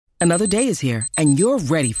Another day is here, and you're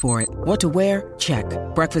ready for it. What to wear? Check.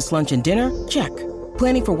 Breakfast, lunch, and dinner? Check.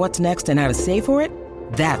 Planning for what's next and how to save for it?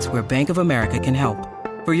 That's where Bank of America can help.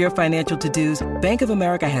 For your financial to-dos, Bank of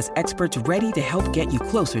America has experts ready to help get you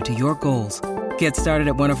closer to your goals. Get started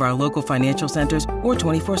at one of our local financial centers or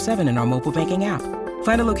 24/7 in our mobile banking app.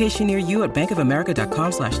 Find a location near you at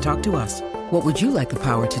bankofamerica.com/talktous. What would you like the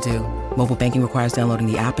power to do? Mobile banking requires downloading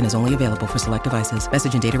the app and is only available for select devices.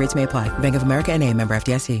 Message and data rates may apply. Bank of America N.A., member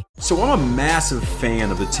FDIC. So I'm a massive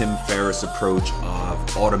fan of the Tim Ferriss approach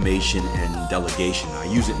of automation and delegation.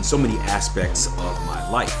 I use it in so many aspects of my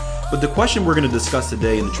life. But the question we're going to discuss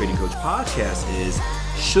today in the Trading Coach podcast is,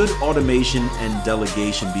 should automation and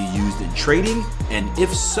delegation be used in trading? And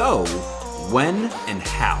if so, when and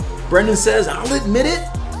how? Brendan says, I'll admit it,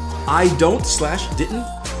 I didn't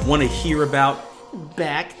want to hear about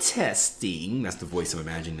back testing. That's the voice I'm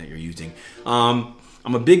imagining that you're using. I'm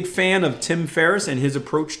a big fan of Tim Ferriss and his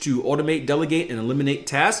approach to automate, delegate, and eliminate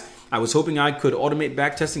tasks. I was hoping I could automate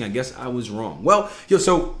back testing. I guess I was wrong. Well,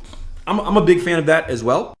 so I'm a big fan of that as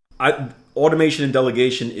well. Automation and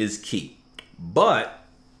delegation is key, but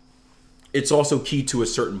it's also key to a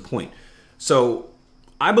certain point. So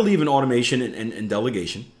I believe in automation and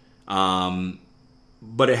delegation,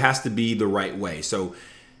 but it has to be the right way. So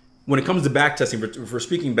when it comes to back testing, if we're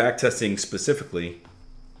speaking back testing specifically,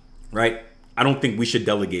 right, I don't think we should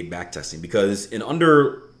delegate back testing, because an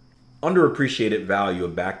underappreciated value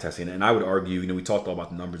of back testing, and I would argue, we talked all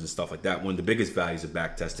about the numbers and stuff like that, one of the biggest values of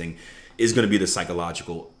back testing is going to be the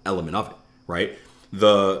psychological element of it, right?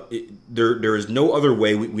 There is no other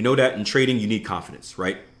way. We know that in trading you need confidence,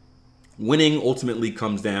 right? Winning ultimately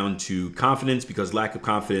comes down to confidence, because lack of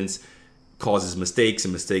confidence causes mistakes,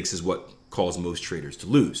 and mistakes is what cause most traders to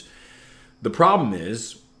lose. The problem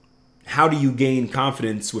is, how do you gain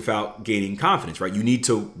confidence without gaining confidence, right? You need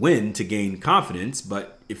to win to gain confidence,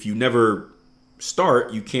 but if you never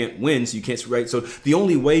start, you can't win, so you can't, right? So the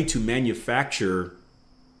only way to manufacture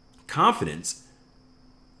confidence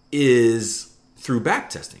is through back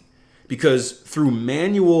testing, because through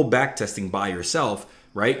manual back testing by yourself,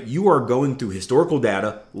 right, you are going through historical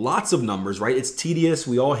data, lots of numbers, right? It's tedious.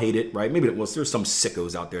 We all hate it, right? Maybe there's some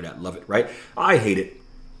sickos out there that love it, right? I hate it,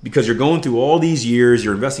 because you're going through all these years,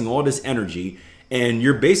 you're investing all this energy, and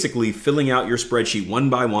you're basically filling out your spreadsheet one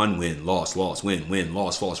by one, win, loss, win,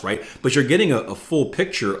 loss, right? But you're getting a full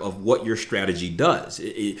picture of what your strategy does.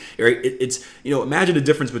 It's imagine the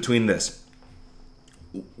difference between this.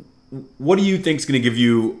 What do you think is going to give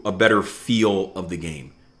you a better feel of the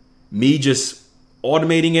game? Me just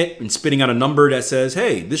automating it and spitting out a number that says,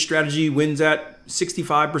 hey, this strategy wins at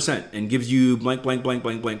 65% and gives you blank, blank, blank,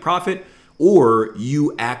 blank, blank profit, or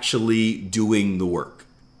you actually doing the work,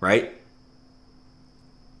 right?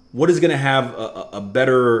 What is going to have a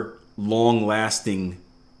better, long-lasting,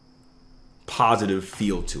 positive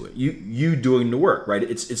feel to it? You doing the work, right?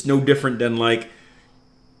 It's no different than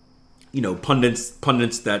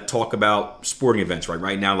pundits that talk about sporting events, right?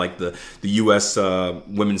 Right now, like the U.S.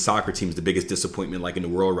 Women's soccer team is the biggest disappointment in the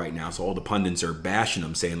world right now. So all the pundits are bashing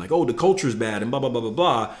them, saying oh, the culture's bad and blah, blah, blah, blah,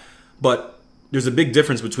 blah. But there's a big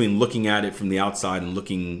difference between looking at it from the outside and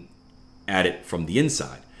looking at it from the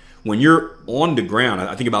inside. When you're on the ground,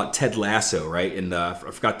 I think about Ted Lasso, right? And I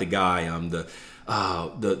forgot the guy, the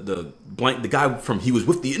guy he was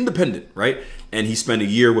with the Independent, right? And he spent a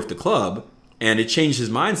year with the club, and it changed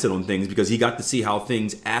his mindset on things because he got to see how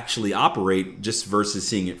things actually operate just versus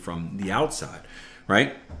seeing it from the outside,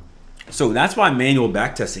 right? So that's why manual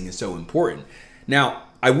backtesting is so important. Now,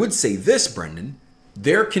 I would say this, Brendan,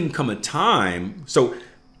 there can come a time, so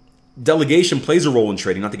delegation plays a role in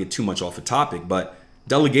trading, not to get too much off the topic, but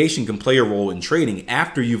delegation can play a role in trading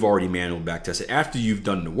after you've already manual backtested, after you've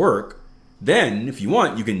done the work. Then, if you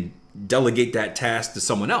want, you can delegate that task to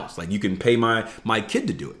someone else. Like you can pay my kid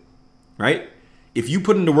to do it, right? If you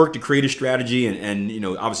put in the work to create a strategy and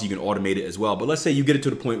obviously you can automate it as well. But let's say you get it to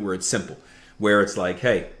the point where it's simple, where it's like,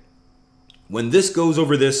 hey, when this goes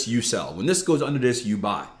over this, you sell. When this goes under this, you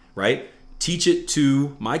buy, right? Teach it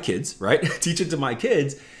to my kids, right? Teach it to my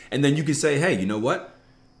kids. And then you can say, hey, you know what?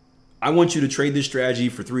 I want you to trade this strategy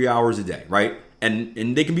for 3 hours a day, right?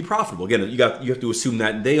 And they can be profitable. Again, you have to assume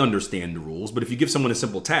that they understand the rules. But if you give someone a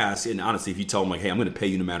simple task, and honestly, if you tell them hey, I'm going to pay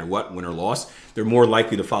you no matter what, win or loss, they're more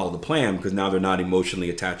likely to follow the plan because now they're not emotionally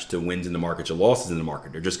attached to wins in the market or losses in the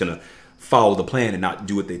market. They're just going to follow the plan and not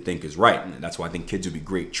do what they think is right. And that's why I think kids would be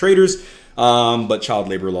great traders, but child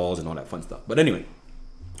labor laws and all that fun stuff. But anyway,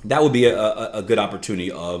 that would be a good opportunity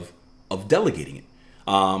of delegating it.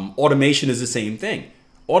 Automation is the same thing.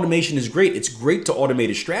 Automation is great. It's great to automate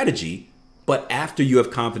a strategy, but after you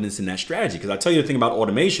have confidence in that strategy. Because I tell you the thing about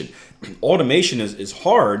automation. Automation is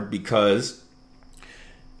hard because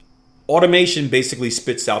automation basically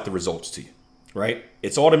spits out the results to you, right?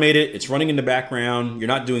 It's automated, it's running in the background, you're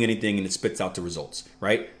not doing anything, and it spits out the results,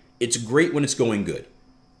 right? It's great when it's going good.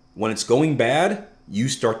 When it's going bad, you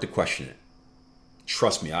start to question it.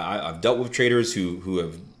 Trust me, I've dealt with traders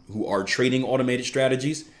who are trading automated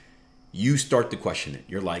strategies. You start to question it.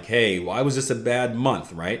 You're like, hey, why was this a bad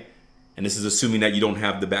month, right? And this is assuming that you don't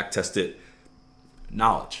have the back-tested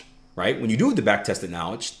knowledge, right? When you do have the back-tested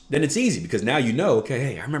knowledge, then it's easy because now you know, okay,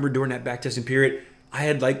 hey, I remember during that back-testing period, I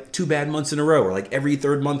had like 2 bad months in a row, or like every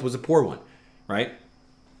third month was a poor one, right?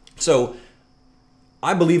 So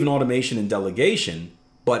I believe in automation and delegation,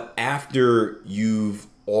 but after you've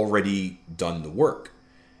already done the work.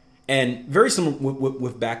 And very similar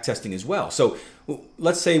with back testing as well. So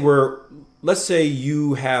let's say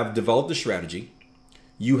you have developed a strategy,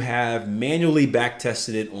 you have manually back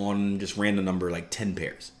tested it on just random number like 10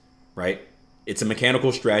 pairs, right? It's a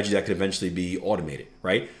mechanical strategy that could eventually be automated,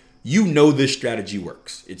 right? You know this strategy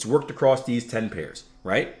works. It's worked across these 10 pairs,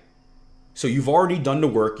 right? So you've already done the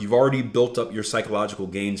work. You've already built up your psychological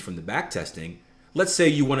gains from the back testing. Let's say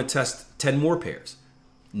you want to test 10 more pairs.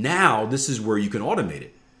 Now, this is where you can automate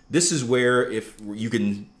it. This is where if you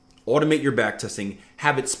can automate your back testing,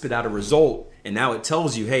 have it spit out a result, and now it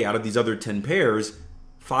tells you, hey, out of these other 10 pairs,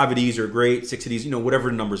 5 of these are great, 6 of these, whatever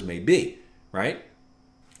the numbers may be, right?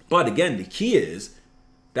 But again, the key is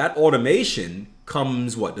that automation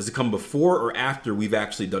comes what? Does it come before or after we've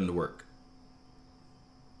actually done the work?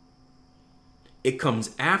 It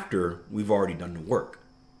comes after we've already done the work.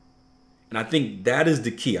 And I think that is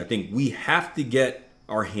the key. I think we have to get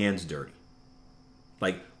our hands dirty.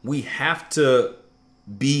 Like, we have to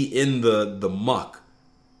be in the muck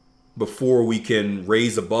before we can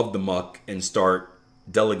raise above the muck and start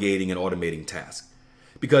delegating and automating tasks.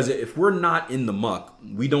 Because if we're not in the muck,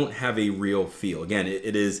 we don't have a real feel. Again,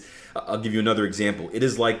 it is, I'll give you another example. It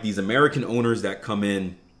is like these American owners that come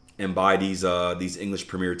in and buy these English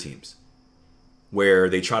Premier teams, where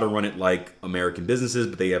they try to run it like American businesses,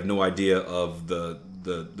 but they have no idea of the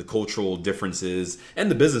cultural differences and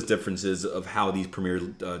the business differences of how these Premier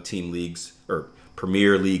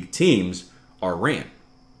League teams are ran.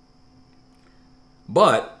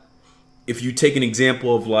 But if you take an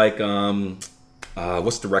example of like,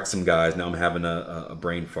 what's the Wrexham guys? Now I'm having a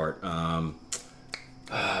brain fart.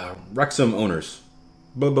 Wrexham owners.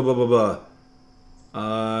 McElveny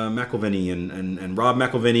and Rob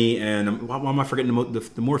McElveny and why am I forgetting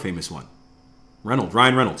the more famous one?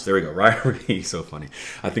 Ryan Reynolds. There we go. Ryan, he's so funny.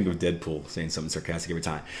 I think of Deadpool saying something sarcastic every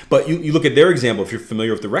time. But you look at their example, if you're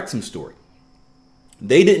familiar with the Wrexham story.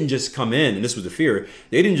 They didn't just come in, and this was the fear,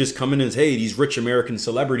 they didn't just come in as, hey, these rich American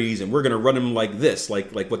celebrities, and we're going to run them like this,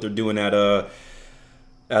 like what they're doing at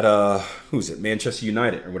who's it, Manchester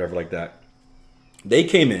United or whatever like that. They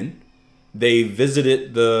came in, they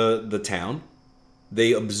visited the town,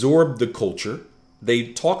 they absorbed the culture,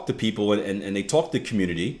 they talked to people and they talked to the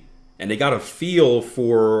community, and they got a feel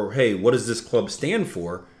for, hey, what does this club stand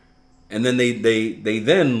for? And then they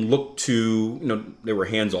then looked to, they were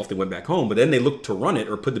hands off, they went back home, but then they looked to run it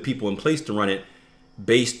or put the people in place to run it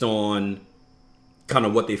based on kind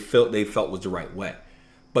of what they felt was the right way.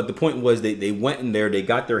 But the point was they went in there, they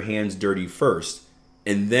got their hands dirty first,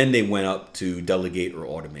 and then they went up to delegate or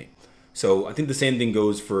automate. So I think the same thing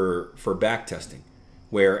goes for back testing,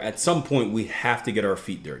 where at some point we have to get our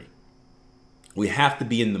feet dirty. We have to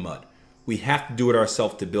be in the mud. We have to do it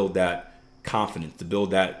ourselves to build that confidence, to build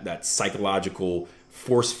that psychological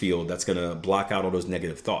force field that's going to block out all those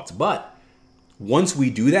negative thoughts. But once we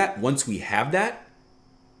do that, once we have that,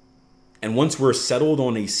 and once we're settled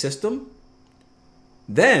on a system,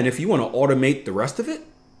 then if you want to automate the rest of it,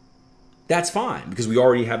 that's fine because we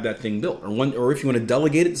already have that thing built. Or if you want to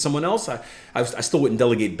delegate it to someone else, I still wouldn't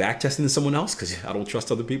delegate back testing to someone else because I don't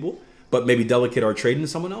trust other people, but maybe delegate our trading to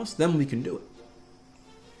someone else, then we can do it.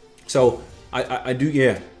 So I do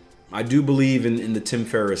believe in the Tim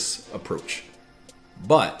Ferriss approach,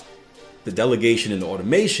 but the delegation and the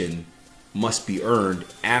automation must be earned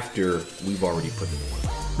after we've already put in the work.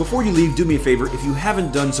 Before you leave, do me a favor. If you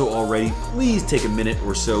haven't done so already, please take a minute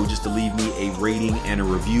or so just to leave me a rating and a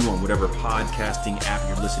review on whatever podcasting app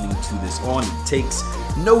you're listening to this on. It takes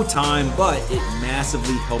no time, but it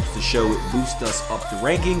massively helps the show. It boosts us up the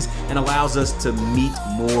rankings and allows us to meet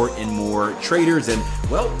more and more traders and,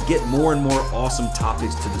 well, get more and more awesome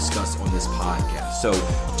topics to discuss on this podcast. So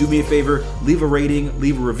do me a favor, leave a rating,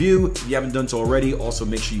 leave a review. If you haven't done so already, also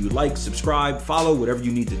make sure you like, subscribe, follow, whatever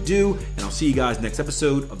you need to do. And I'll see you guys next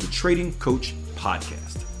episode of the Trading Coach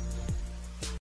Podcast.